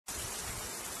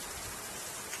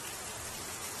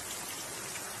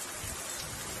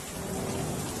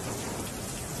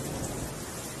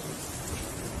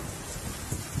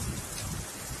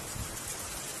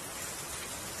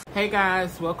Hey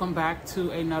guys, welcome back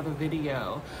to another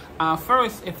video.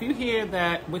 First, if you hear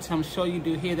that, which I'm sure you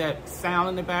do hear that sound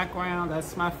in the background,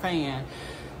 that's my fan.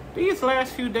 These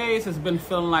last few days has been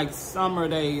feeling like summer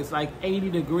days, like 80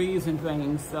 degrees and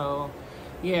things. So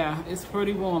yeah, it's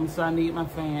pretty warm, so I need my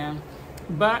fan.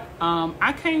 But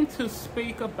I came to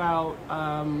speak about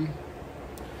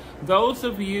those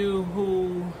of you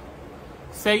who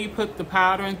say you put the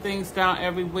powder and things down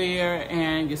everywhere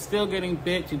and you're still getting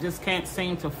bit, you just can't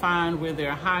seem to find where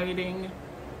they're hiding.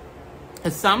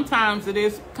 And sometimes it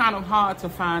is kind of hard to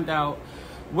find out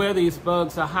where these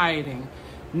bugs are hiding.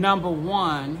 Number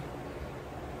one,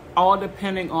 all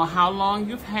depending on how long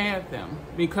you've had them,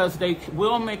 because they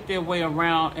will make their way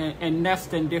around and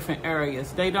nest in different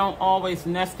areas. They don't always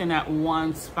nest in that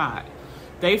one spot.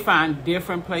 They find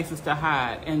different places to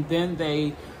hide, and then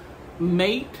they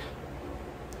mate.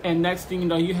 And next thing you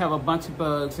know, you have a bunch of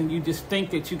bugs and you just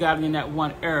think that you got it in that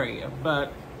one area.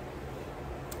 But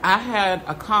I had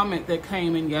a comment that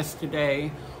came in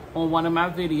yesterday on one of my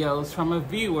videos from a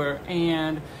viewer,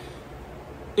 and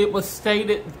it was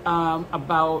stated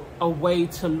about a way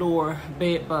to lure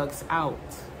bed bugs out.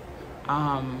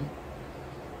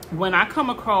 When I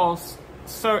come across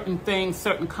certain things,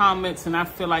 certain comments, and I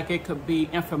feel like it could be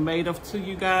informative to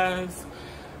you guys,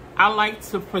 I like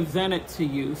to present it to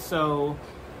you. So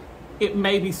it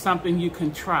may be something you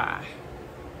can try.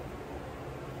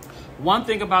 One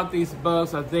thing about these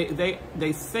bugs are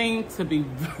they seem to be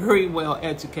very well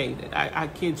educated. I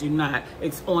kid you not.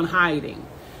 It's on hiding.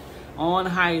 On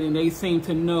hiding, they seem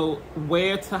to know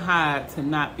where to hide to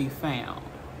not be found.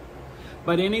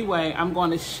 But anyway, I'm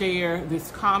going to share this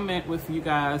comment with you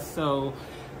guys. So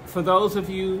for those of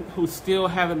you who still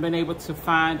haven't been able to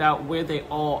find out where they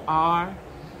all are,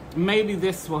 maybe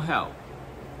this will help.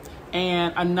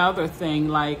 And another thing,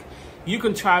 like, you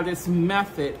can try this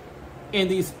method in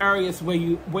these areas where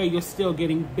you're still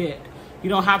getting bit. You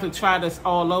don't have to try this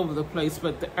all over the place,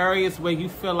 but the areas where you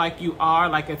feel like you are,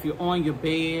 like if you're on your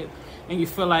bed and you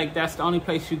feel like that's the only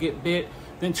place you get bit,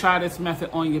 then try this method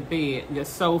on your bed, your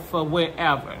sofa,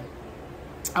 wherever.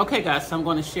 Okay guys, so I'm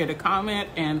going to share the comment,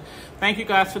 and thank you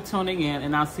guys for tuning in,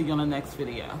 and I'll see you on the next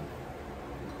video.